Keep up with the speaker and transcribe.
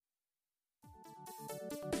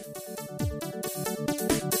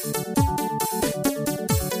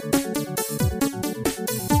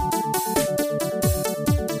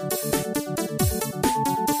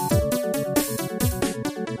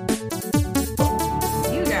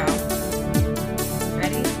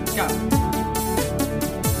Go.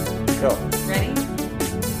 Go. Ready?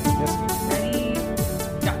 Yes. Ready?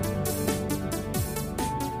 Go.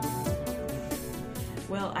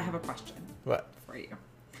 Well, I have a question What? for you.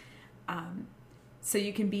 So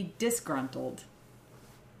you can be disgruntled.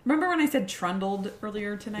 Remember when I said trundled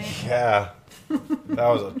earlier tonight? Yeah. That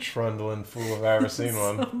was a trundling fool if I ever seen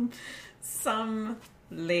one. Some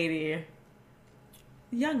lady.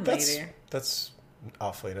 Young lady. That's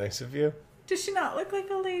awfully nice of you. Does she not look like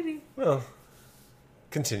a lady? Well,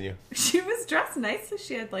 continue. She was dressed nice. So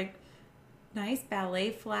she had like nice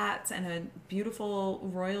ballet flats and a beautiful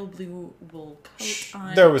royal blue wool coat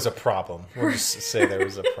on. There was a problem. We'll just say there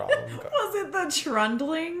was a problem. Was it the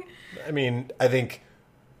trundling? I mean, I think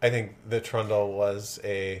the trundle was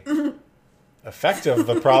a effect of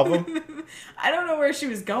the problem. I don't know where she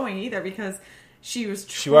was going either because she was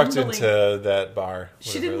trundling. She walked into that bar.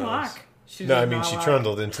 She didn't that was. walk. She No, did I mean not she walk.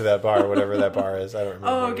 trundled into that bar, whatever that bar is. I don't remember.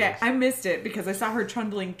 Oh, what it okay. is. I missed it because I saw her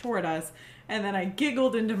trundling toward us, and then I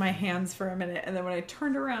giggled into my hands for a minute, and then when I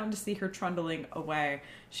turned around to see her trundling away,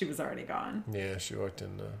 she was already gone. Yeah, she walked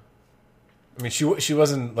in. I mean, she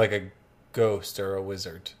wasn't like a ghost or a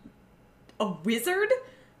wizard. A wizard?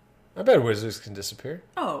 I bet wizards can disappear.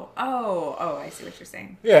 Oh! I see what you're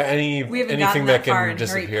saying. Yeah, We haven't anything gotten that that far can in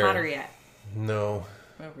disappear. Harry Potter yet. No.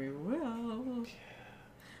 But we will.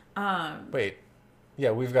 Wait.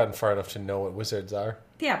 Yeah, we've gotten far enough to know what wizards are.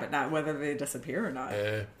 Yeah, but not whether they disappear or not.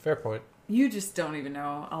 Fair point. You just don't even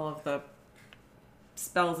know all of the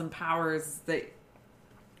spells and powers that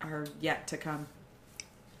are yet to come.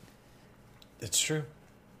 It's true.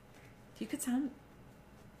 You could sound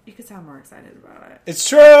more excited about it. It's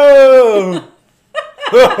true!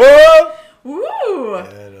 Woo!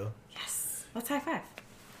 I know. Yes. Let's high five.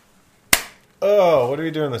 Oh, what are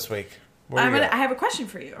we doing this week? What do you got? I have a question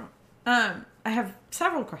for you. I have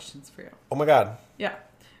several questions for you. Oh my god. Yeah.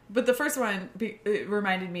 But the first one it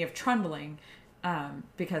reminded me of trundling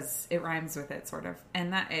because it rhymes with it, sort of.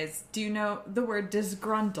 And that is, do you know the word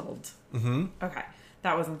disgruntled? Mm-hmm. Okay.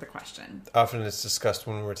 That wasn't the question. Often it's discussed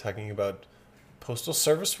when we're talking about postal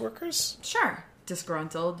service workers. Sure.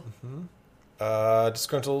 Disgruntled.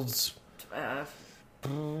 Disgruntled...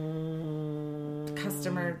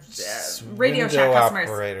 Customer... radio shack window customers.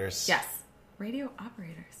 operators. Yes. Radio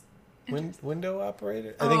operators. Window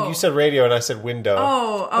operator? I think you said radio and I said window.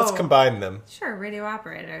 Oh. Let's combine them. Sure, radio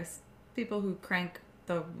operators. People who crank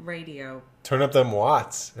the radio. Turn up them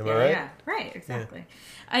watts. Am I right? Yeah, right, exactly.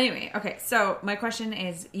 Anyway, okay, so my question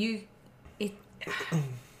is,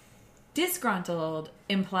 disgruntled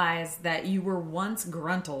implies that you were once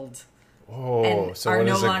gruntled Oh, and so are what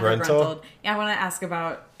no is a longer gruntle? gruntled. Yeah, I want to ask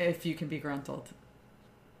about if you can be gruntled.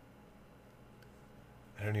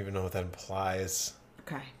 I don't even know what that implies.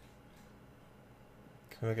 Okay.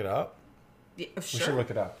 Can we look it up? Yeah, We sure. should look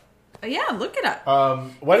it up. Yeah, look it up.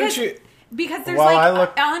 Why don't you... Because there's While like I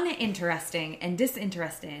look- uninteresting and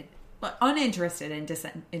disinterested. Well, uninterested and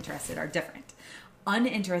disinterested are different.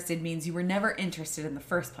 Uninterested means you were never interested in the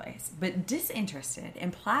first place, but disinterested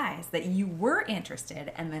implies that you were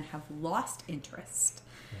interested and then have lost interest.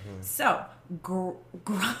 Mm-hmm. So,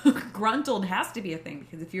 gruntled has to be a thing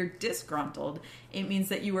because if you're disgruntled, it means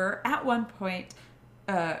that you were at one point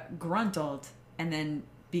gruntled and then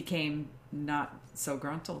became not so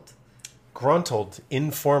gruntled. Gruntled,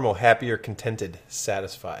 informal, happy or contented,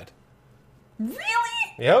 satisfied. Really?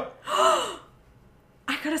 Yep.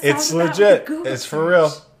 I could have. It's legit. It's for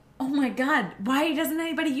real. Oh my god! Why doesn't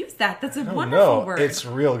anybody use that? That's a wonderful No, word. it's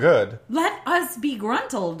real good. Let us be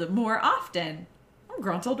gruntled more often. I'm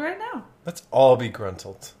gruntled right now. Let's all be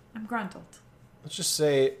gruntled. I'm gruntled. Let's just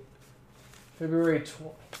say February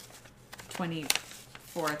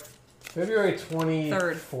 24th. February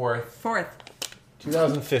 24th, Fourth.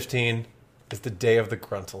 2015 is the day of the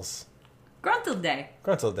gruntles. Gruntled day.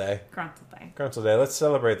 Gruntle Day. Gruntled day. Gruntle Day. Let's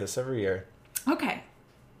celebrate this every year. Okay.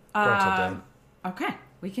 Gruntle Day. Okay,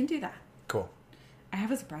 we can do that. Cool. I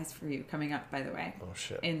have a surprise for you coming up, by the way. Oh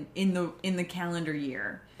shit. In the calendar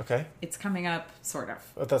year. Okay. It's coming up, sort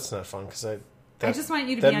of. But that's not fun because I just want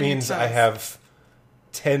you to that be on your means I toes. have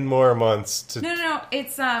 10 more months to. No.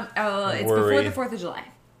 It's it's Worry. before the 4th of July.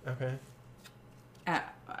 Okay.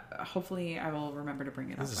 Hopefully, I will remember to bring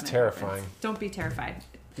it up. This is when it terrifying. happens. Don't be terrified.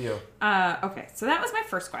 Deal. Okay, so that was my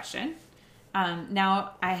first question.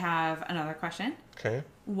 Now I have another question. Okay.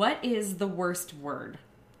 What is the worst word?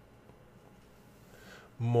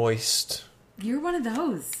 Moist. You're one of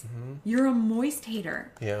those. Mm-hmm. You're a moist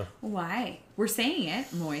hater. Yeah. Why? We're saying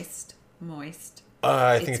it. Moist.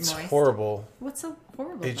 I think it's moist. horrible. What's so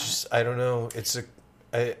horrible It's about just, I don't know.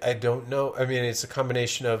 I don't know. I mean, it's a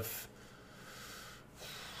combination of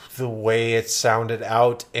the way it sounded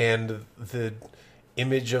out and the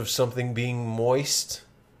image of something being moist.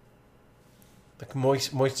 Like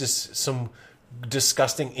moist is some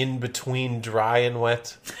disgusting in between dry and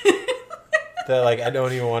wet that like I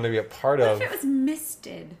don't even want to be a part What of. if it was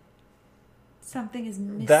misted? Something is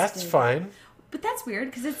misted. That's fine. But that's weird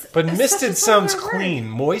because it's. But it's misted such a sounds similar word. clean.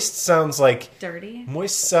 Moist sounds like Dirty.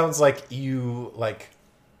 moist sounds like you like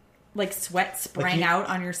Like sweat sprang you- out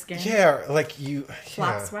on your skin. yeah, like you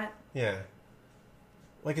Flop yeah. sweat. Yeah.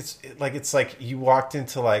 It's like you walked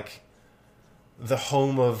into like the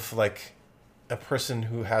home of like a person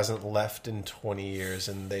who hasn't left in 20 years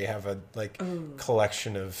and they have a like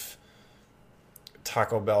collection of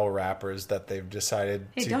Taco Bell wrappers that they've decided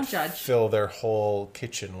Hey, to don't judge. fill their whole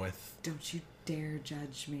kitchen with. Don't you dare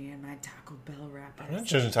judge me and my Taco Bell wrappers. I'm not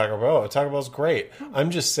judging Taco Bell. Taco Bell's great.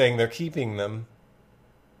 I'm just saying they're keeping them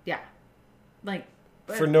Yeah. Like.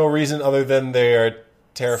 But for no reason other than they are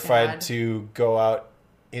terrified Sad. to go out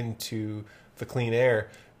into the clean air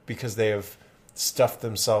because they have stuffed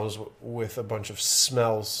themselves with a bunch of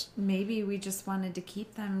smells. maybe we just wanted to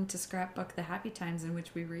keep them to scrapbook the happy times in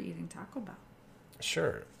which we were eating Taco Bell.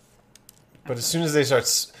 Sure. But as soon as they start...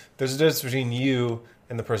 There's a difference between you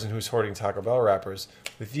and the person who's hoarding Taco Bell wrappers.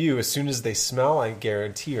 With you, as soon as they smell, I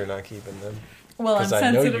guarantee you're not keeping them. Well, I'm Because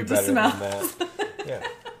I know you sensitive to better smell. than that. Yeah.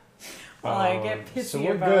 Well, I get pissy So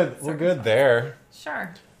we're about good. We're good there.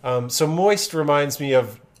 Sure. So moist reminds me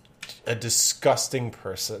of a disgusting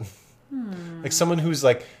person. Like someone who's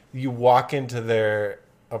like, you walk into their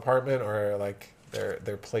apartment or like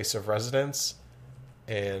their place of residence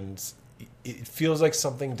and it feels like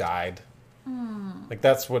something died. Like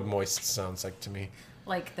that's what moist sounds like to me.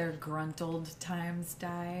 Like their gruntled times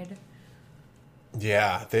died.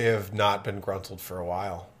 Yeah, they have not been gruntled for a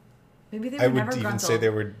while. Maybe they were I never would even gruntled. say they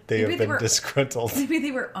Maybe have they been were- disgruntled. Maybe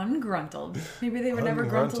they were ungruntled. Maybe they were never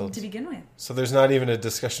gruntled Ungruntled. to begin with. So there's not even a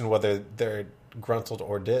discussion whether they're gruntled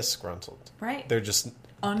or disgruntled. Right. They're just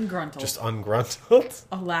Ungruntled. ungruntled,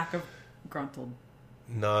 A lack of gruntled.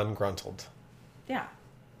 non-gruntled. Yeah.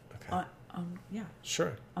 Okay. Yeah.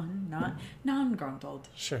 Sure. Not non-gruntled.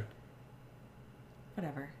 Sure.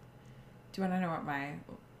 Whatever. Do you want to know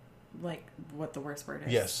what the worst word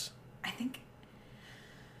is? Yes. I think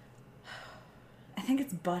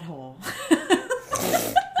it's butthole.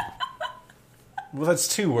 Well,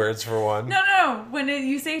 that's two words for one. No. When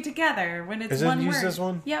you say it together, when it's Is it one used word. as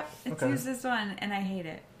one? Yep, it's Okay. used as one, and I hate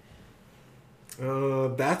it.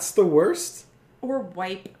 That's the worst. Or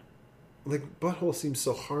wipe. Like butthole seems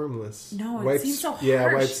so harmless. No, it seems so harsh.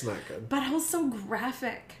 Yeah, wipe's not good. Butthole's so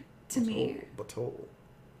graphic to me. Butthole.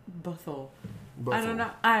 Butthole.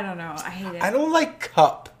 Butthole. I don't know. I hate it. I don't like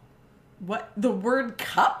cup. What? The word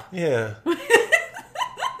cup? Yeah.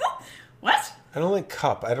 What? I don't like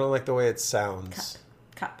cup. I don't like the way it sounds.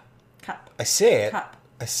 Cup. I say it. Cup.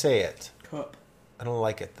 I say it. Cup. I don't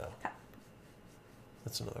like it though. Cup.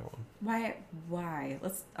 That's another one. Why?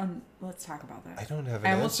 Let's talk about that. I don't have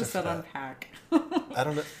an I almost answer just for said that. unpack.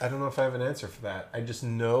 I don't know if I have an answer for that. I just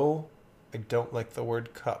know I don't like the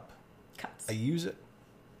word cup. Cups. I use it.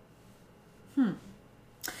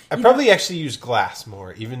 I probably actually use glass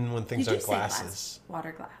more, even when things You do aren't say glasses. glass.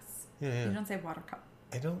 Water glass. Yeah. You don't say water cup.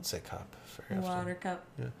 I don't say cup very often. Water cup.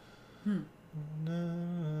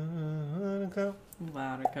 Cup.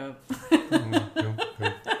 Water cup.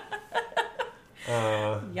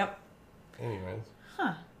 Yep. Anyways,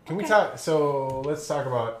 Huh. can we Okay. talk? So let's talk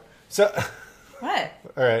about. So, What?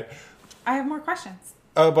 all right. I have more questions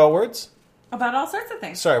About words? about all sorts of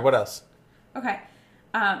things. Sorry. What else? Okay.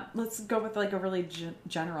 Let's go with like a really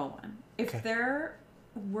general one. If Okay. there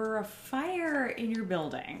were a fire in your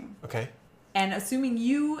building, Okay. and assuming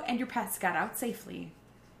you and your pets got out safely,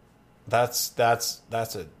 That's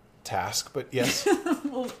a task, but yes.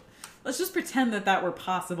 well, let's just pretend that were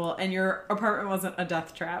possible and your apartment wasn't a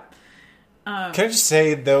death trap. Can I just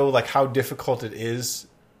say though, like how difficult it is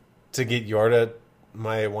to get Yorda,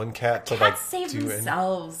 my one cat, to like Cats save do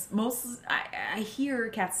themselves. I hear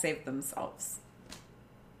cats save themselves.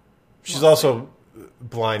 She's also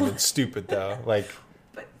blind and stupid though. Like,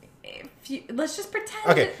 But let's just pretend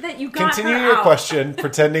okay, that you got continue her your out. question,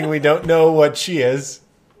 pretending we don't know what she is.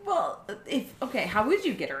 Well, how would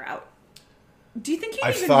you get her out? Do you think you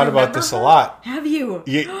I've even thought about remember this her? a lot. Have you?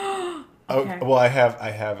 Yeah. Okay. Well, I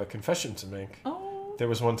have a confession to make. Oh. There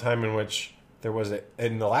was one time in which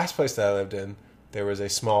in the last place that I lived in, there was a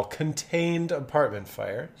small contained apartment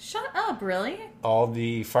fire. Shut up, really? All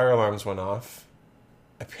the fire alarms went off.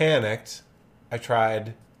 I panicked. I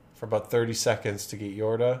tried for about 30 seconds to get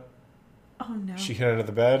Yorda. Oh no. She hid under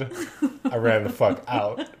the bed. I ran the fuck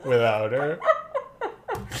out without her.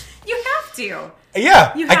 You have to.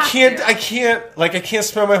 Yeah, You I have can't. to. I can't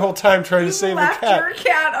spend my whole time trying to You save a left cat. your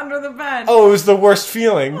cat under the bed. Oh, it was the worst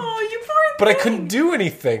feeling. Oh, you poor But I thing. couldn't do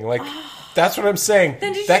anything. Like, that's what I'm saying.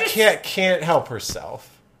 Then did you That just- cat can't help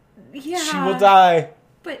herself. Yeah. She will die.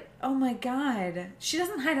 But, oh my god. She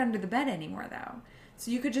doesn't hide under the bed anymore, though. So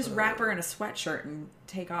you could just wrap her in a sweatshirt and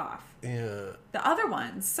take off. Yeah. The other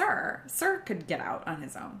one, Sir could get out on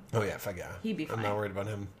his own. Oh yeah, fuck yeah. He'd be I'm fine. not worried about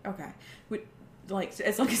him. Okay. Like,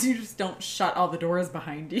 as long as you just don't shut all the doors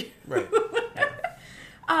behind you. Right.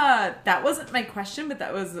 That wasn't my question, but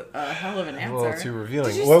that was a hell of an answer. A little too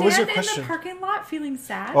revealing. Did you What was your stand question? in the parking lot feeling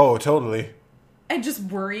sad? Oh, totally. And just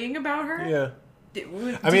worrying about her? Yeah. Did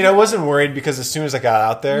I mean, I wasn't worried because as soon as I got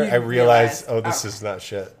out there, You I realized, realized, this okay. is not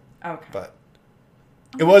shit. Okay. But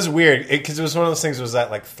it was weird because it was one of those things. It was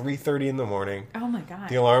at like 3:30 in the morning. Oh my god.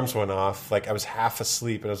 The alarms went off. Like I was half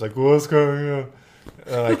asleep, and I was like, "What's going on?"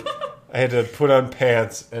 Like I had to put on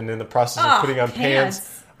pants, and in the process of putting on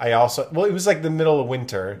pants, I also it was like the middle of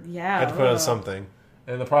winter. Yeah, I had to put on ugh. something,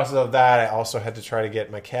 and in the process of that, I also had to try to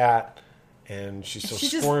get my cat, and she's so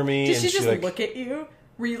squirmy. Did and she just like, look at you?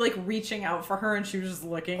 Were you like reaching out for her and she was just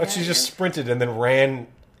looking but at she you? just sprinted and then ran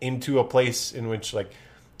into a place in which like.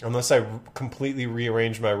 Unless I completely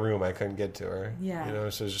rearranged my room, I couldn't get to her. Yeah. You know,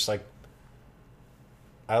 so it's just like,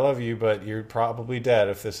 I love you, but you're probably dead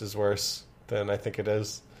if this is worse than I think it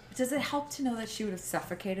is. Does it help to know that she would have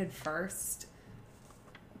suffocated first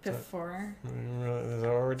before? Is that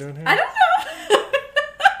what we're doing here? I don't know.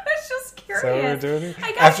 I was just curious. Is that what we're doing here?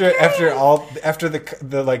 I got curious. After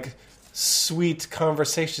the like sweet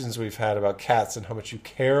conversations we've had about cats and how much you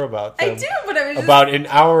care about them. I do, but I was just... About an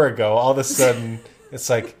hour ago, all of a sudden, it's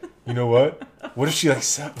like, you know what? What if she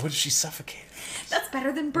suffocated? That's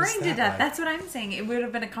better than burning to that death. like? That's what I'm saying. It would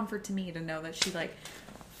have been a comfort to me to know that she like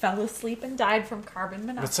fell asleep and died from carbon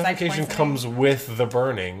But monoxide suffocation poisoning. comes with the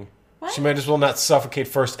burning. What? She might as well not suffocate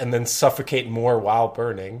first and then suffocate more while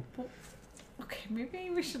burning. Okay, maybe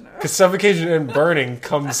we should know. Because suffocation and burning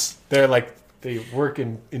comes, they work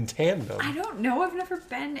in tandem. I don't know. I've never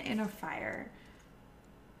been in a fire.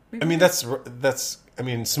 Maybe I mean, that's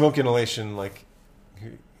smoke inhalation, like,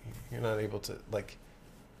 you're not able to, like,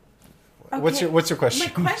 Okay. what's your question?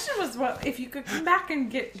 My question was, what if you could come back and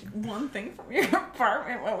get one thing from your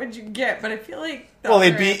apartment? What would you get? But I feel like Well,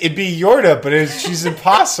 it'd be Yorda, but she's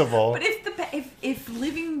impossible. But if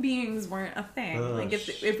living beings weren't a thing, like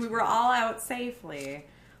if we were all out safely,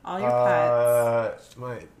 all your pets,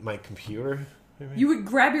 my computer, maybe? you would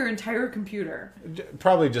grab your entire computer.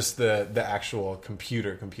 Probably just the actual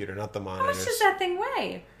computer, not the How monitors. much does that thing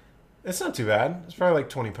weigh? It's not too bad. It's probably like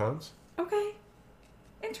 20 pounds. Okay,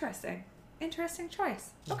 interesting choice.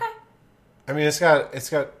 Okay, I mean, it's got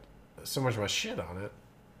so much of my shit on it.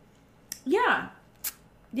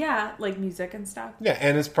 yeah, like music and stuff. Yeah,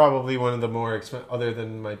 and it's probably one of the more expensive. Other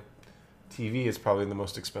than my TV, it's probably the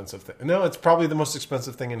most expensive thing. No, it's probably the most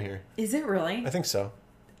expensive thing in here. Is it really? I think so.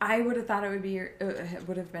 I would have thought it would be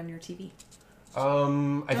would have been your TV.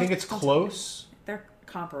 I think it's don't close, They're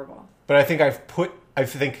comparable. but I think I've put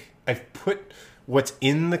what's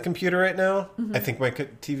in the computer right now. Mm-hmm. I think my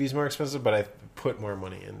TV is more expensive, but I've put more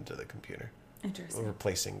money into the computer, Interesting.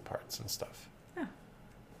 replacing parts and stuff. Oh.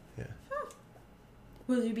 Yeah.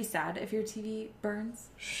 Will you be sad if your TV burns?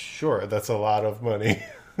 Sure, that's a lot of money.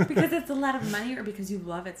 Because it's a lot of money, or because you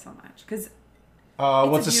love it so much? Because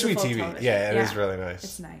Well, it's a sweet beautiful TV. television. Yeah, it is really nice.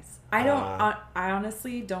 It's nice. I don't. I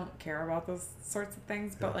honestly don't care about those sorts of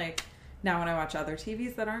things. But like now, when I watch other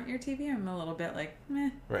TVs that aren't your TV, I'm a little bit like, meh.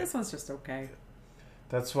 Right. This one's just okay.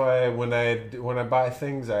 That's why when I buy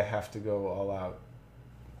things, I have to go all out.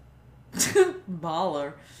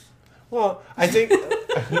 Baller. Well, I think.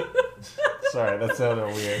 Sorry, that sounded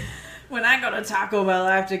weird. When I go to Taco Bell,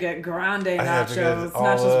 I have to get grande I have to get nachos, all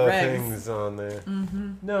not just the regs. things on there.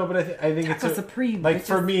 Mm-hmm. No, but I think Taco it's Supreme. like bitches.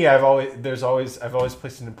 for me, I've always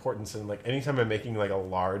placed an importance in like anytime I'm making like a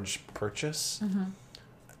large purchase, Mm-hmm.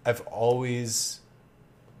 I've always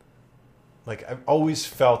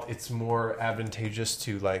felt it's more advantageous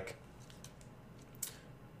to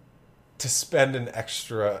spend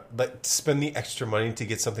the extra money to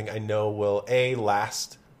get something I know will A,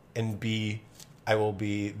 last, and B, I will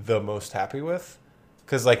be the most happy with.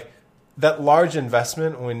 Because like that large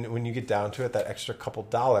investment, when you get down to it, that extra couple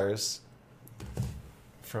dollars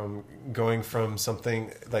from going from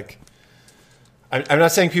something like, I'm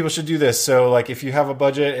not saying people should do this. So like if you have a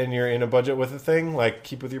budget and you're in a budget with a thing, like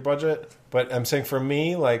keep with your budget. But I'm saying for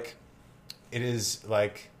me, like it is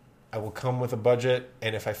like I will come with a budget,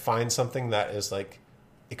 and if I find something that is like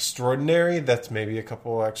extraordinary, that's maybe a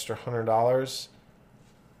couple extra $100.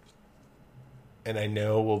 and I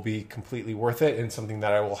know will be completely worth it and something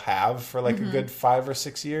that I will have for like a good 5 or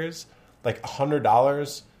 6 years, like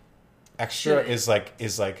 $100 extra is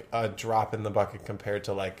like a drop in the bucket compared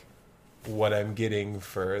to like what I'm getting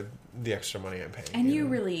for the extra money I'm paying. And you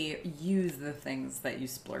really use the things that you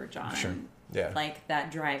splurge on. Sure. Yeah. Like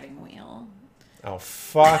that driving wheel. Oh,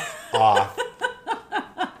 fuck off.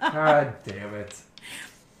 God damn it.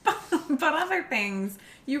 But other things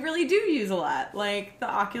you really do use a lot, like the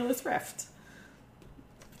Oculus Rift.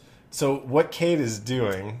 So what Kate is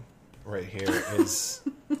doing right here is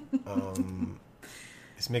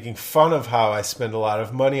is making fun of how I spend a lot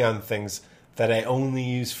of money on things that I only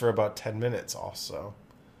use for about 10 minutes also.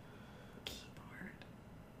 Keyboard.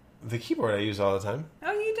 The keyboard I use all the time.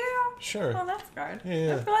 Oh, you do? Sure. Oh, that's good.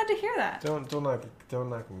 Yeah. I'm glad to hear that. Don't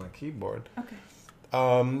knock my keyboard. Okay.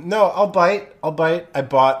 No, I'll bite. I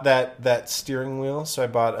bought that steering wheel. So I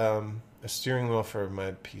bought a steering wheel for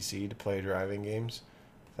my PC to play driving games.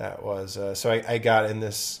 That was so I got in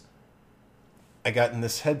this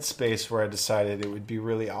headspace where I decided it would be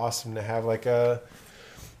really awesome to have like a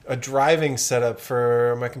driving setup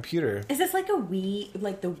for my computer. Is this like a Wii,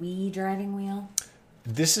 like the Wii driving wheel?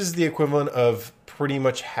 This is the equivalent of pretty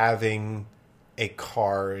much having a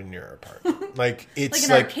car in your apartment. Like it's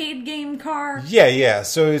like an arcade game car? Yeah.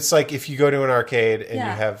 So it's like if you go to an arcade and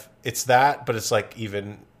Yeah. you have it's that, but it's like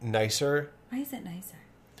even nicer. Why is it nicer?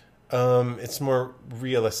 It's more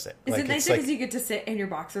realistic. Is like, it nicer because you get to sit in your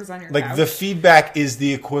boxers on your like couch? the feedback is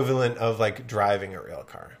the equivalent of like driving a real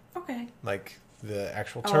car. Okay. Like the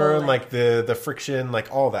actual turn, like the friction,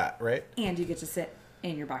 like all that, right? And you get to sit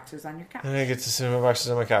in your boxers on your couch. And I get to sit in my boxes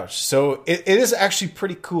on my couch. So it is actually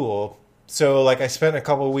pretty cool. So like I spent a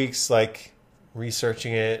couple of weeks like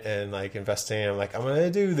researching it and like investing. I'm like, I'm gonna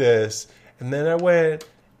do this, and then I went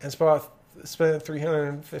and spent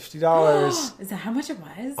 $350 Is that how much it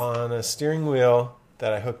was? on a steering wheel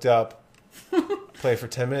that I hooked up, played for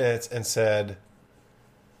 10 minutes, and said,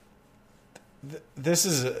 "This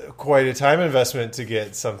is quite a time investment to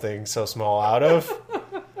get something so small out of."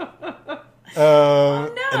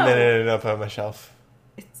 No. And then it ended up on my shelf.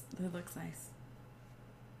 It looks nice.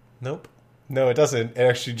 Nope. No, it doesn't. It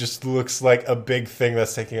actually just looks like a big thing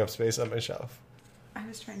that's taking up space on my shelf. I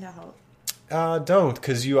was trying to help. Don't,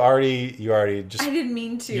 because you already just I didn't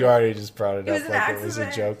mean to. you already just brought it was up an like it was a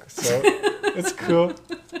accident. joke. So it's cool.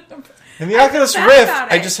 And the I Oculus feel bad Rift,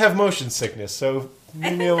 about I it. just have motion sickness, so I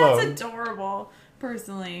leave me think alone. that's adorable.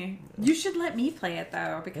 Personally, you should let me play it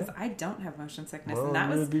though, because I don't have motion sickness, Well, and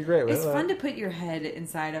that it would be great with It's that. fun to put your head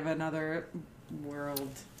inside of another world.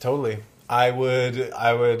 Totally. I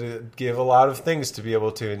would give a lot of things to be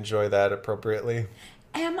able to enjoy that appropriately.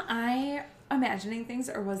 Am I imagining things,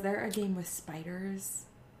 or was there a game with spiders?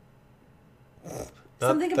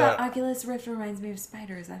 Something about Oculus Rift reminds me of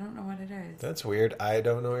spiders. I don't know what it is. That's weird. I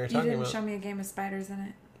don't know what you're You talking didn't about. show me a game with spiders in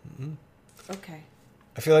it? Mm-hmm. Okay.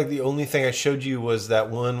 I feel like the only thing I showed you was that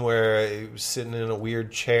one where it was sitting in a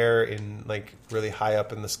weird chair in like really high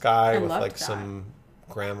up in the sky with loved like that. some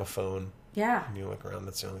gramophone. Yeah, And you look around,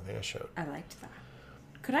 that's the only thing I showed. I liked that.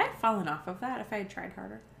 Could I have fallen off of that if I had tried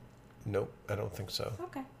harder? Nope, I don't think so.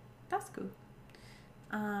 Okay, that's cool.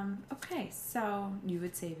 Okay, so you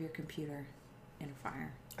would save your computer in a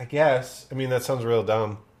fire. I guess. I mean, that sounds real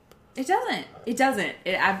dumb. It doesn't. It doesn't.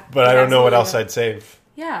 But I don't know what absolutely else I'd save.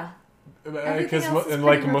 Yeah. Everything Because else is and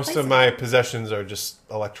pretty like most of my possessions are just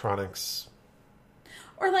electronics.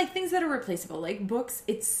 Or like things that are replaceable, like books.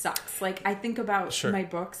 It sucks. Like I think about Sure. my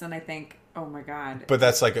books and I think, oh my god. But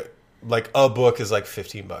that's like a book is like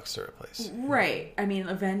 $15 to replace. Right. I mean,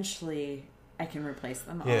 eventually I can replace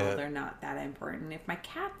them all. Yeah. They're not that important. If my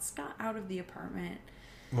cats got out of the apartment.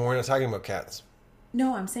 Well, we're not talking about cats.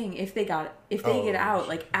 No, I'm saying if they get Oh. out,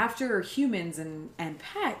 like after humans and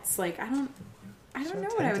pets, like I don't So know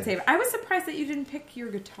what I would tempting. save. I was surprised that you didn't pick your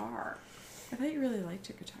guitar. I thought you really liked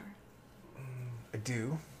your guitar. I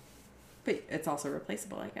do. But it's also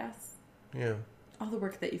replaceable, I guess. Yeah. All the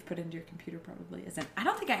work that you've put into your computer probably isn't. I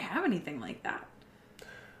don't think I have anything like that.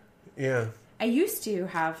 Yeah. I used to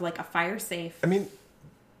have like a fire safe. I mean,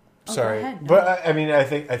 Oh, sorry, go ahead. No. but I mean, I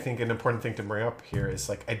think an important thing to bring up here is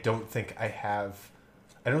like I don't think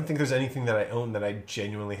there's anything that I own that I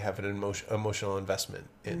genuinely have an emotional investment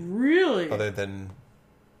in, Really? other than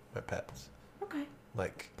my pets. Okay.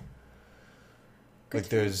 Like Good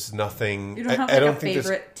there's nothing. You don't have I like don't a think there's-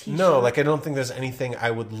 favorite t-shirt? No, like I don't think there's anything I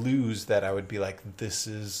would lose that I would be like, this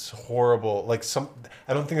is horrible. Like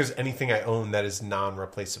I don't think there's anything I own that is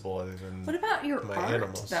non-replaceable other than. What about your My art,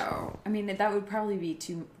 animals. though? I mean, that would probably be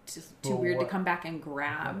too Well, weird to what- come back and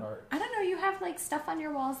grab. what art? I don't know, you have like stuff on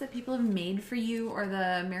your walls that people have made for you, or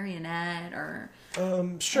the marionette, or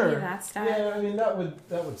sure. any of that stuff. Yeah, I mean that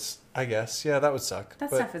would I guess that would suck. That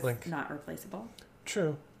stuff is not replaceable.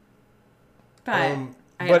 True.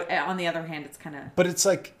 But on the other hand, it's kind of. But it's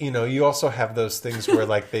like, you also have those things where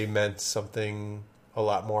like they meant something a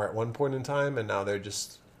lot more at one point in time, and now they're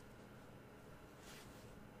just.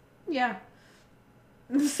 Yeah.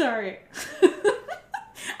 Sorry.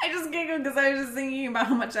 I just giggled because I was just thinking about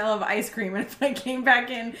how much I love ice cream, and if I came back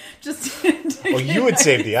in just to you would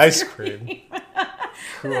save the ice cream.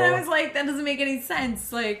 And then I was like, that doesn't make any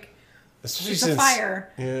sense. Like, it's a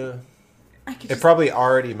fire. Yeah. It probably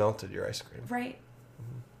already melted your ice cream. Right.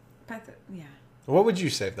 But yeah. What would you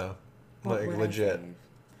save though? Like legit.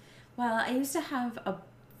 Well, I used to have a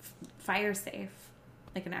fire safe,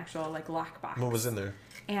 like an actual like lockbox. What was in there?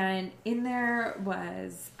 And in there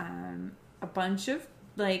was a bunch of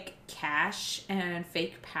like cash and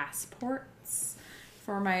fake passports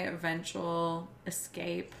for my eventual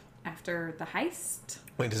escape after the heist.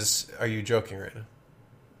 Wait, are you joking right now?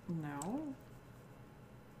 No.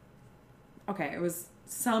 Okay, it was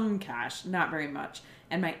some cash, not very much,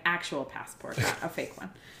 and my actual passport, not a fake one.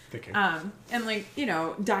 Thinking. And like,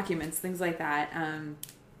 documents, things like that.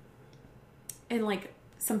 And like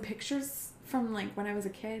some pictures from like when I was a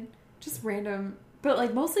kid, just random, but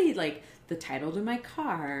like mostly like the title to my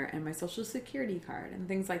car and my social security card and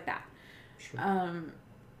things like that. Sure.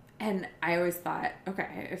 And I always thought,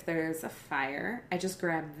 okay, if there's a fire, I just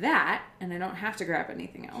grab that and I don't have to grab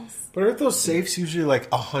anything else. But aren't those safes usually like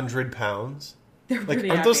 100 pounds? They're pretty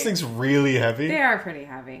aren't heavy. Those things really heavy? They are pretty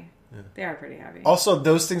heavy. Yeah. They are pretty heavy. Also,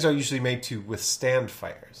 those things are usually made to withstand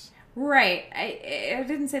fires. Right. I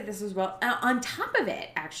didn't say this as well. On top of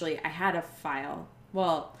it, actually, I had a file.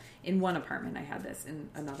 Well, in one apartment I had this,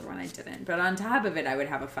 in another one I didn't. But on top of it, I would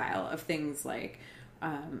have a file of things like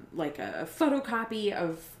a photocopy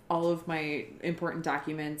of all of my important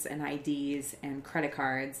documents and IDs and credit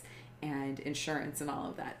cards and insurance and all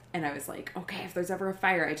of that. And I was like, okay, if there's ever a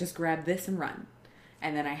fire, I just grab this and run.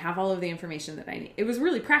 And then I have all of the information that I need. It was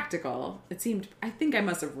really practical. It seemed, I think I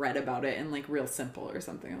must have read about it in like Real Simple or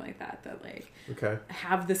something like that like, okay,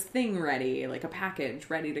 have this thing ready, like a package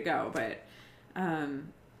ready to go. But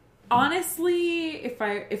honestly,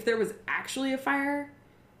 if there was actually a fire,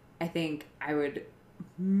 I think I would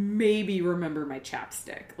maybe remember my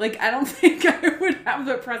chapstick. Like, I don't think I would have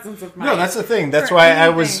the presence of mind. No, that's the thing. That's why I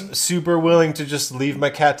was super willing to just leave my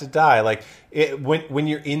cat to die. Like, when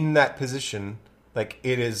you're in that position, like,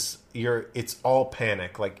 it's all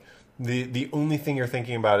panic. Like, the only thing you're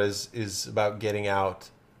thinking about is about getting out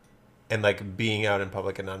and, like, being out in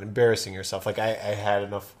public and not embarrassing yourself. Like, I had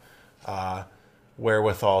enough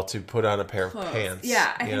wherewithal to put on a pair of pants.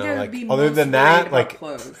 Yeah, I think I would be other than that, like,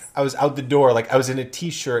 clothes. I was out the door, like I was in a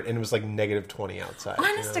t-shirt and it was like -20 outside.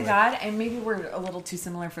 Honest to God, and maybe we're a little too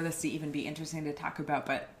similar for this to even be interesting to talk about,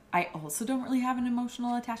 but I also don't really have an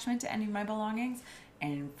emotional attachment to any of my belongings.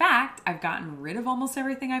 And in fact, I've gotten rid of almost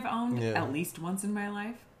everything I've owned at least once in my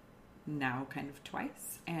life. Now kind of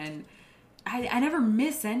twice. And I never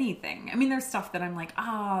miss anything. I mean, there's stuff that I'm like,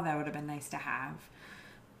 oh, that would have been nice to have.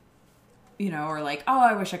 Or like, oh,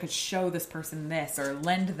 I wish I could show this person this or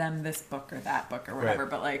lend them this book or that book or whatever. Right.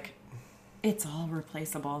 But like, it's all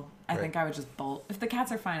replaceable. I think I would just bolt. If the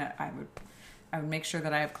cats are fine, I would make sure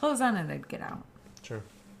that I have clothes on and they'd get out. Sure.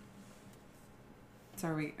 So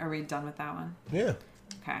are we done with that one? Yeah.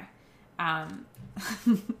 Okay.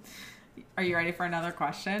 Are you ready for another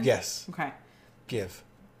question? Yes. Okay. Give.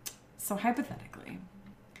 So hypothetically,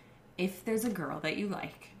 if there's a girl that you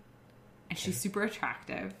like and she's super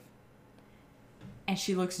attractive and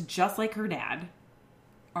she looks just like her dad,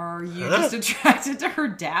 are you just attracted to her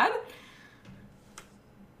dad?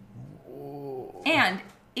 Whoa. And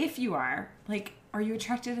if you are, like, are you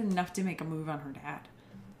attracted enough to make a move on her dad?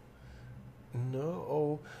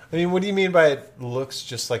 No. I mean, what do you mean by it looks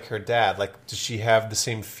just like her dad? Like, does she have the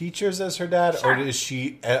same features as her dad? Sure. Or is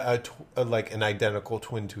she like an identical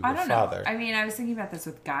twin to her father? I mean, I was thinking about this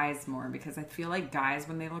with guys more because I feel like guys,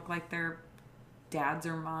 when they look like their dads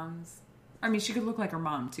or moms, I mean, she could look like her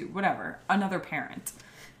mom too, whatever. Another parent,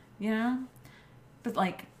 But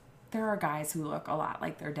like, there are guys who look a lot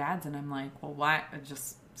like their dads, and I'm like, well, why?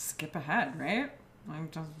 Just skip ahead, right?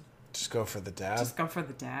 Like, just go for the dad? Just go for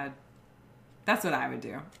the dad. That's what I would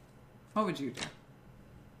do. What would you do?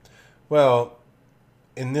 Well,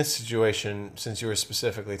 in this situation, since you were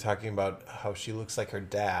specifically talking about how she looks like her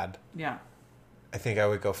dad, yeah, I think I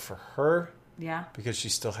would go for her. Yeah, because she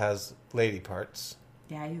still has lady parts.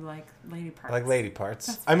 Yeah, you like lady parts. I like lady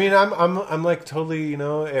parts. I mean, I'm like totally,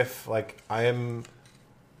 if like I am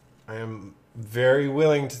very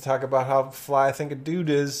willing to talk about how fly I think a dude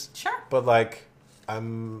is. Sure. But like,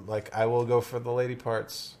 I'm like, I will go for the lady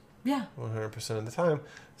parts Yeah. 100% of the time.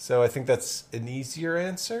 So I think that's an easier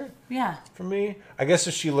answer Yeah. for me. I guess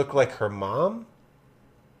if she looked like her mom,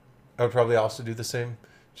 I would probably also do the same,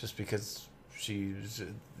 just because she's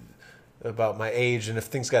about my age, and if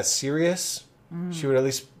things got serious, she would at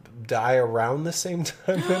least die around the same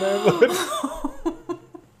time that I would.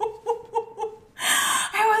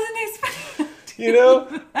 I wasn't expecting. You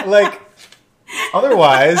know, like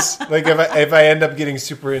otherwise, like if I end up getting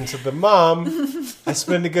super into the mom, I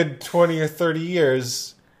spend a good 20 or 30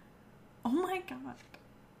 years. Oh my god.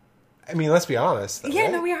 I mean, let's be honest. Though, Yeah,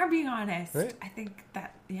 right? no, we are being honest. Right? I think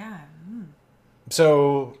that, yeah.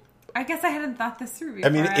 So I guess I hadn't thought this through before.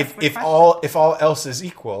 I mean, asked the if question. if all else is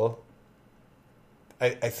equal, I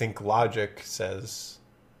think logic says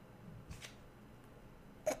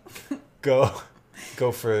go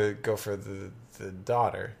for the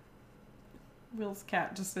daughter. Will's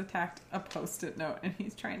cat just attacked a Post-it note and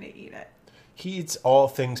he's trying to eat it. He eats all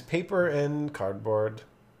things paper and cardboard.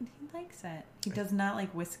 He likes it. He does not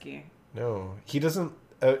like whiskey. No, he doesn't.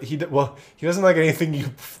 He doesn't like anything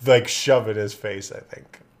you like shove in his face. I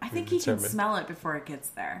think. I think he can smell it before it gets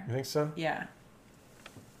there. You think so? Yeah.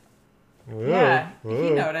 Whoa, Yeah. whoa.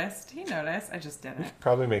 He noticed. I just didn't.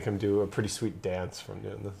 Probably make him do a pretty sweet dance from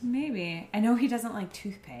doing this. Maybe. I know he doesn't like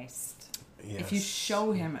toothpaste. Yes. If you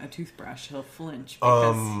show him a toothbrush, he'll flinch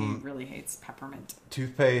because he really hates peppermint.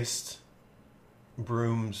 Toothpaste,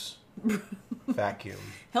 brooms, vacuum,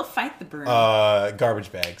 He'll fight the broom.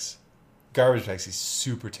 garbage bags. Garbage bags he's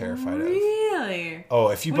super terrified of. Really? Oh,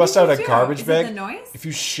 if you What bust does out he a do? garbage Is it bag, the noise? if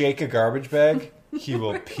you shake a garbage bag, he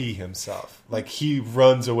will pee himself. Like he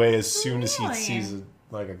runs away as soon as he Really? sees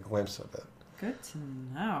a glimpse of it. Good to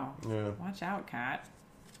know. Yeah. Watch out, cat.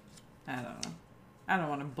 I don't know. I don't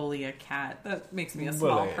want to bully a cat. That makes me a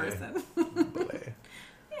small Bully. person. Bully.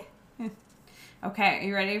 Okay, are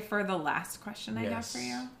you ready for the last question I have Yes. for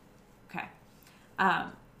you? Okay.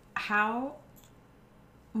 How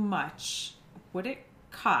much would it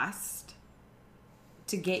cost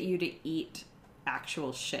to get you to eat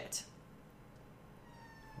actual shit?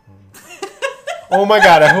 Oh my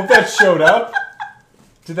god! I hope that showed up.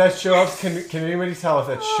 Did that show up? Can anybody tell if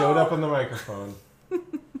that showed up on the microphone?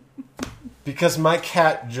 Because my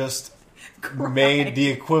cat just made the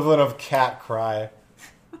equivalent of cat cry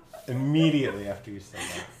immediately after you said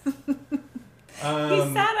that. He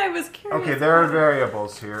said I was curious. Okay, there are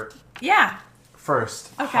variables here. Yeah.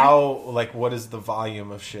 First, Okay. what is the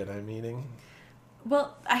volume of shit I'm eating?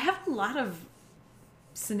 Well, I have a lot of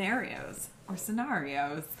scenarios.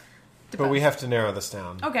 But we have to narrow this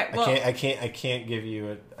down. Okay, well- I can't give you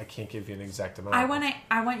an exact amount.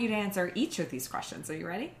 I want you to answer each of these questions. Are you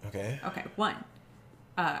ready? Okay. Okay. 1.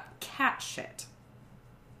 Cat shit.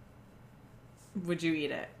 Would you eat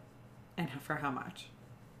it? And for how much?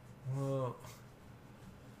 Well,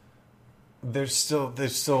 there's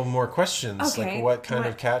still more questions. Okay, Like what kind what-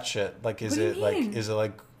 of cat shit? Like is What do you it like mean? is it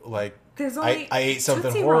like There's I only ate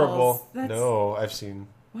something Tootsie horrible? Rolls. That's- No, I've seen.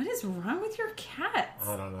 What is wrong with your cats?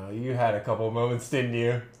 I don't know. You had a couple of moments, didn't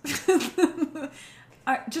you?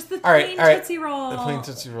 Just the All right, plain all right. Tootsie Roll. The plain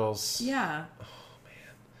Tootsie Rolls. Yeah.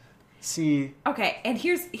 See, Okay, and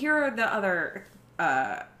here are the other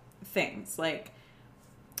things. Like,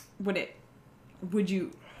 would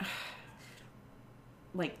you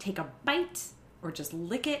like take a bite or just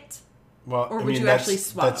lick it? well, Or I would mean, you actually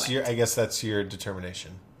swallow it? I guess that's your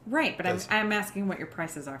determination. Right, but Does- I'm asking what your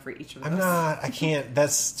prices are for each of those. I'm not. I can't.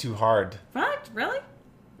 That's too hard. What? Really?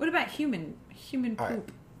 What about human poop? All right.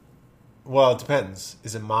 Well, it depends.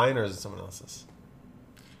 Is it mine or is it someone else's?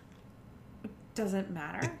 Doesn't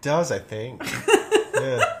matter. It does, I think.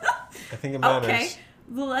 Yeah, I think it matters. Okay,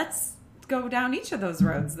 well, let's go down each of those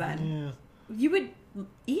roads then. Yeah. You would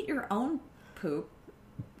eat your own poop.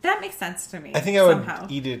 That makes sense to me. I think I would somehow.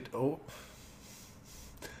 eat it. Oh,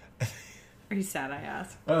 Are you sad I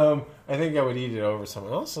asked? I think I would eat it over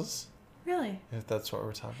someone else's. Really? If that's what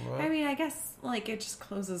we're talking about. I mean, I guess like it just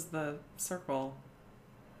closes the circle.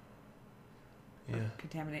 Yeah.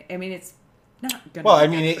 Contaminate. I mean, it's not gonna. Well, be I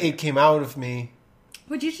mean, good for it you. came out of me.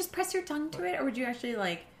 Would you just press your tongue to it, or would you actually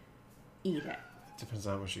like eat it? Depends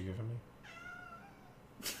on how much you're giving me.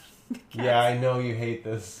 Yeah, I know you hate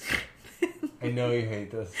this. I know you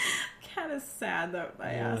hate this. Cat is sad that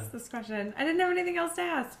I Yeah. asked this question. I didn't have anything else to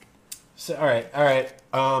ask. So, all right.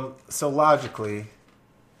 So logically,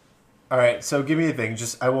 all right. So give me a thing.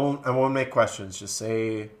 Just I won't make questions. Just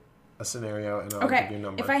say a scenario, and I'll give you a Okay,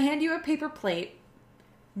 number. if I hand you a paper plate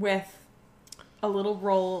with a little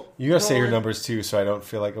roll, You gotta say your roll- numbers too, so I don't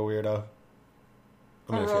feel like a weirdo.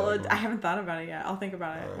 gonna feel like I haven't thought about it yet. I'll think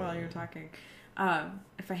about it while you're talking.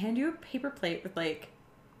 If I hand you a paper plate with like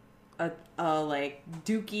a like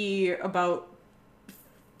dookie about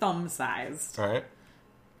thumb size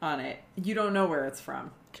on it, you don't know where it's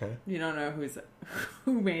from. Okay. You don't know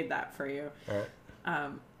who made that for you. All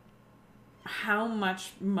right. How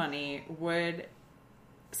much money would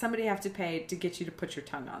somebody have to pay to get you to put your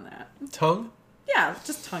tongue on that? Tongue? Yeah,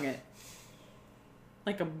 just tongue it.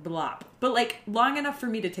 Like a blop. But like long enough for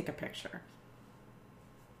me to take a picture.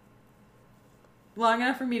 Long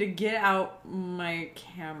enough for me to get out my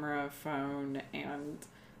camera phone and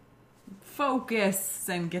focus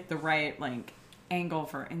and get the right like angle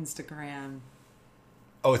for Instagram.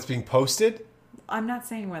 Oh, it's being posted? I'm not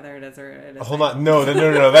saying whether it is or it isn't. Hold on. No.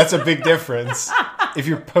 That's a big difference. If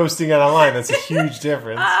you're posting it online, that's a huge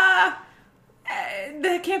difference. That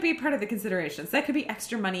can't be part of the considerations. That could be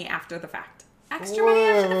extra money after the fact. Extra money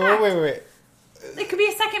after the fact. Wait. It could be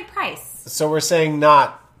a second price. So we're saying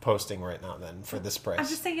not posting right now then for this price. I'm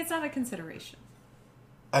just saying it's not a consideration.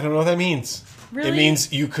 I don't know what that means. Really? It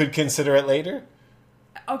means you could consider it later?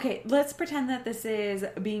 Okay, let's pretend that this is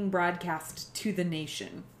being broadcast to the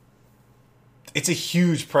nation. It's a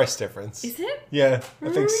huge price difference. Is it? Yeah, I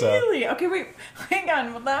think so. Really? Okay, wait. Hang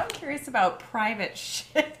on. Well, now I'm curious about private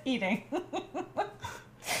shit eating.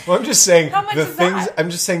 Well, I'm just saying How much the is things. that? I'm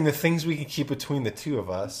just saying the things we can keep between the two of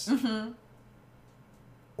us,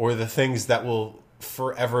 or the things that will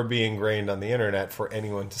forever be ingrained on the internet for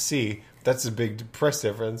anyone to see. That's a big price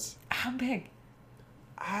difference. How big?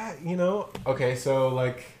 Okay, so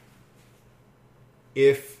like,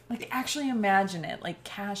 if Like, actually imagine it. Like,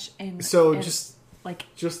 cash in. so, in, just like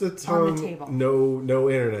the tongue, on the table. no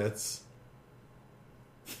internets.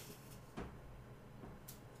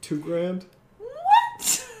 $2,000.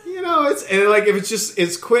 What? It's and like if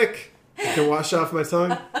it's quick, I can wash off my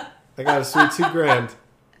tongue. I got a sweet $2,000.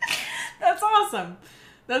 That's awesome.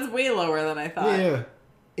 That's way lower than I thought. Yeah.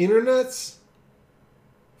 Internets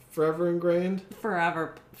forever ingrained.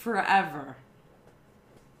 Forever, ever.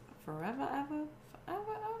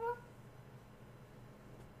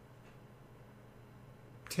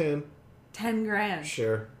 10. 10 grand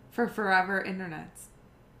Sure. for forever internets.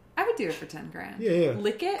 I would do it for 10 grand. Yeah.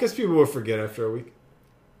 Lick it. Because people will forget after a week.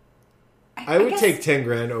 I would take 10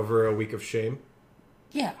 grand over a week of shame.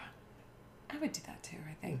 Yeah, I would do that too.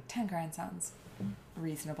 I think 10 grand sounds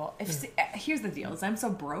reasonable. Here's the deal: is I'm so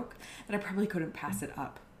broke that I probably couldn't pass it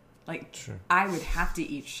up. Like, Sure. I would have to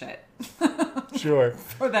eat shit Sure.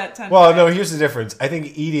 for that 10. Well, grand no, here's the difference. I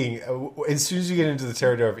think eating, as soon as you get into the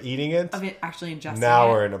territory of eating it, of it actually ingesting now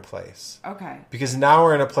it. we're in a place. Okay. Because now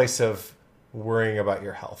we're in a place of worrying about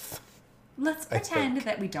your health. Let's pretend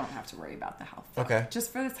that we don't have to worry about the health. Though. Okay.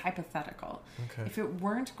 Just for this hypothetical. Okay. If it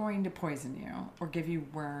weren't going to poison you or give you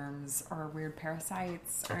worms or weird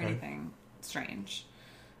parasites or anything strange,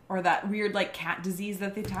 or that weird like cat disease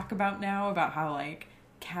that they talk about now about how like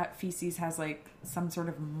cat feces has like some sort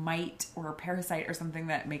of mite or a parasite or something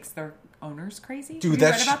that makes their owners crazy. Dude, Have you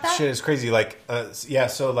read that about that shit is crazy. Like,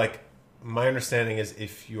 so like, my understanding is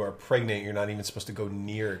if you are pregnant, you're not even supposed to go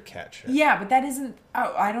near cat shit. Yeah, but that isn't.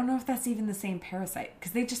 Oh, I don't know if that's even the same parasite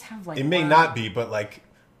because they just have like. It may worms. not be, but like,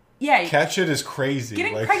 Yeah, cat shit is crazy.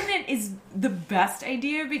 getting like, pregnant is the best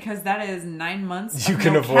idea because that is 9 months. you of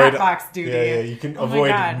can no avoid cat box duty. Yeah, you can Oh my avoid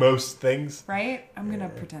God. most things. Right? I'm gonna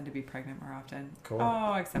pretend to be pregnant more often. Cool.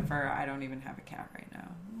 Oh, except for I don't even have a cat right now.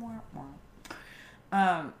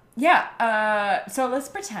 Yeah. So let's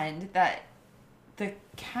pretend that the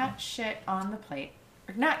cat shit on the plate,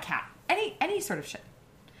 or not cat, any sort of shit,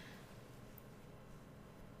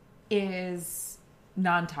 is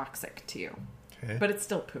non-toxic to you. Okay. But it's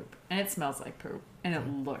still poop, and it smells like poop, and it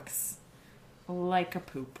looks like a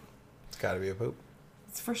poop. It's got to be a poop.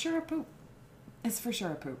 It's for sure a poop. It's for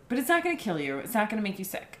sure a poop. But it's not going to kill you. It's not going to make you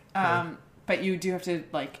sick. But you do have to,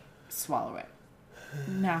 like, swallow it.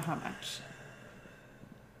 Now how much?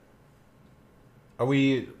 Are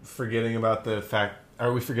we forgetting about the fact...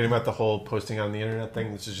 Are we forgetting about the whole posting on the internet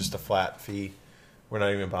thing? This is just a flat fee. We're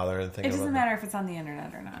not even bothering to think It about doesn't that. matter if it's on the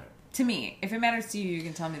internet or not. To me. If it matters to you, you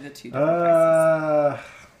can tell me the two different prices.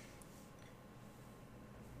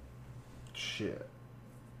 Shit.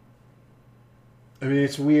 I mean,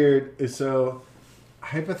 it's weird. It's so...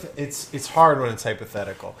 It's hard when it's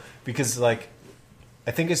hypothetical. Because, like,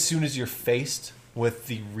 I think as soon as you're faced with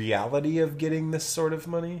the reality of getting this sort of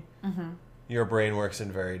money, your brain works in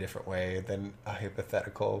a very different way than a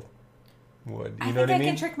hypothetical would. You know what I mean?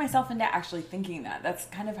 I can trick myself into actually thinking that. That's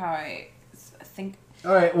kind of how I think.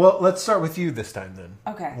 All right, well, let's start with you this time then.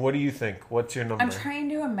 Okay. What do you think? What's your number? I'm trying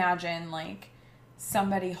to imagine, like,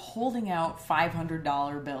 somebody holding out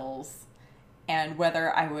 $500 bills and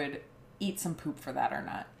whether I would eat some poop for that or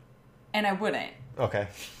not. And I wouldn't. Okay.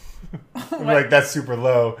 I'm like, that's super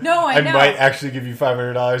low. No, I know. might actually give you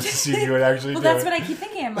 $500 to see if you would actually well, do that's it. what I keep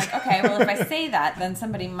thinking. I'm like, okay, well, if I say that, then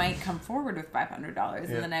somebody might come forward with $500,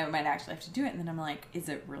 and then I might actually have to do it. And then I'm like, is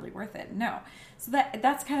it really worth it? No. So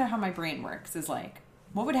that's kind of how my brain works, is like,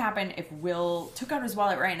 what would happen if Will took out his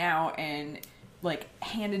wallet right now and, like,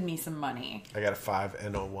 handed me some money? I got a 5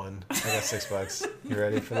 and a 1. I got $6. You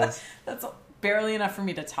ready for this? That's barely enough for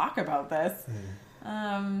me to talk about this.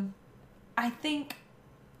 I think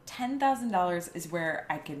 $10,000 is where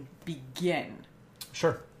I can begin.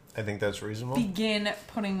 Sure. I think that's reasonable. Begin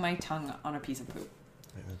putting my tongue on a piece of poop.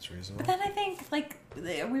 I think that's reasonable. But then I think, like,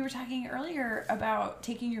 we were talking earlier about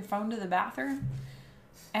taking your phone to the bathroom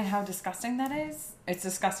and how disgusting that is. It's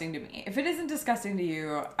disgusting to me. If it isn't disgusting to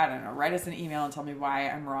you, I don't know, write us an email and tell me why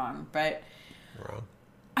I'm wrong. But Wrong.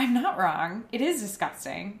 I'm not wrong. It is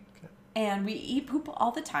disgusting. Okay. And we eat poop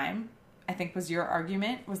all the time. I think was your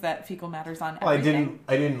argument, was that fecal matter's on everything.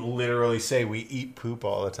 I didn't literally say we eat poop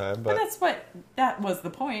all the time, but that was the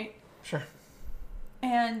point. Sure.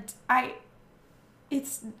 And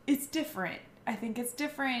it's different. I think it's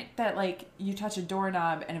different that, like, you touch a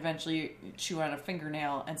doorknob and eventually chew on a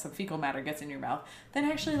fingernail and some fecal matter gets in your mouth, than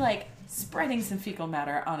actually, like, spreading some fecal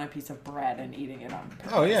matter on a piece of bread and eating it on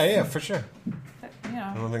purpose. Oh, yeah, for sure. But, you know.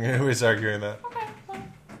 I don't think anybody's arguing that. Okay, well,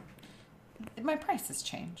 my prices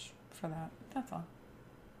change for that. That's all.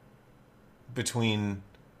 Between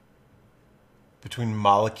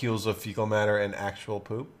molecules of fecal matter and actual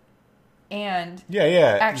poop? And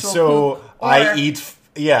yeah. Actual so poop. I eat...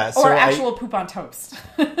 Yeah, so or actual poop on toast.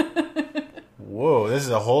 Whoa, this is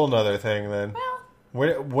a whole nother thing then.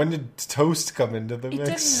 Well, when did toast come into the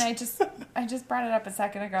mix? It didn't. I just brought it up a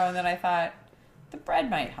second ago, and then I thought the bread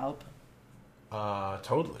might help.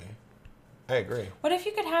 Totally. I agree. What if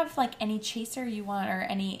you could have, like, any chaser you want or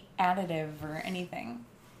any additive or anything?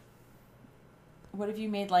 What if you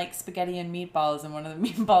made, like, spaghetti and meatballs and one of the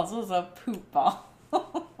meatballs was a poop ball?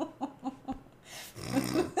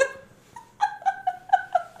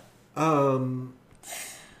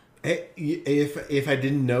 If I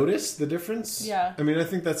didn't notice the difference, yeah. I mean, I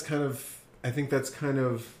think that's kind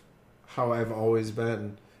of how I've always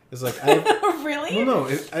been. It's like really? Well,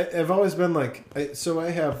 no, I've always been like I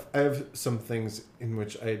have some things in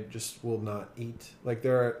which I just will not eat. Like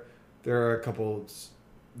there are a couple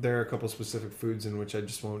specific foods in which I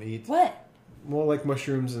just won't eat. What? Well, like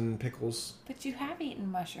mushrooms and pickles. But you have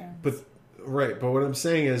eaten mushrooms. But what I'm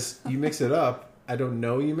saying is, you mix it up. I don't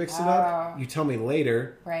know you mix it up. You tell me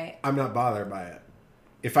later. Right. I'm not bothered by it.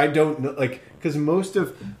 If I don't know, like, because most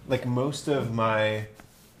of my,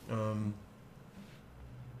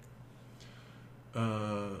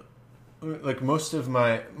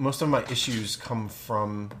 most of my issues come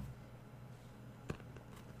from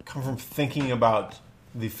thinking about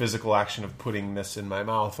the physical action of putting this in my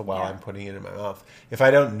mouth while I'm putting it in my mouth. If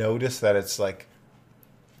I don't notice that it's like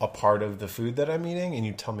a part of the food that I'm eating, and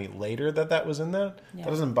you tell me later that was in that, that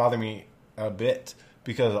doesn't bother me a bit,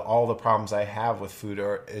 because all the problems I have with food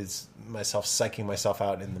is myself psyching myself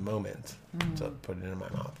out in the moment to put it in my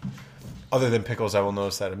mouth. Other than pickles, I will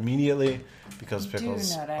notice that immediately, because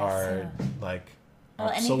pickles are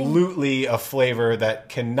absolutely a flavor that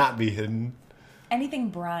cannot be hidden. Anything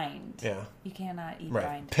brined. Yeah. You cannot eat right.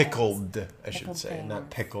 brined. Pickled, I should say, things. not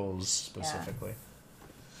pickles specifically.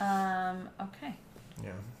 Okay.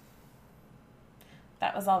 Yeah.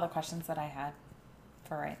 That was all the questions that I had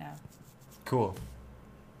for right now. Cool.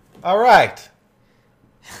 All right.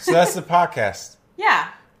 So that's the podcast. Yeah.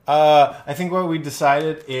 I think what we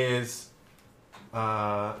decided is,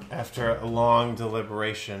 after a long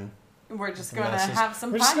deliberation, we're just going to have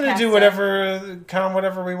some. We're just going to do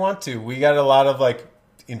whatever we want to. We got a lot of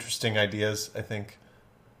interesting ideas, I think,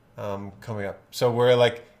 coming up. So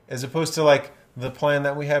we're as opposed to the plan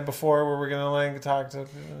that we had before, where we're gonna talk to.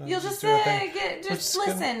 You'll just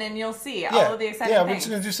listen and you'll see all of the exciting things. Yeah, we're just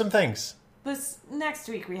gonna do some things. This next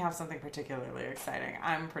week we have something particularly exciting.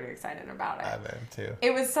 I'm pretty excited about it. I am too.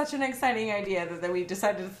 It was such an exciting idea that we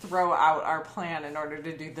decided to throw out our plan in order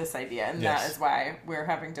to do this idea, and that is why we're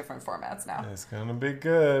having different formats now. It's gonna be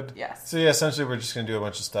good. Yes. So essentially we're just gonna do a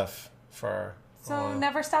bunch of stuff for our. So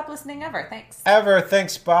never stop listening ever. Thanks.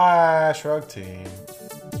 Thanks. Bye, Shrug Team.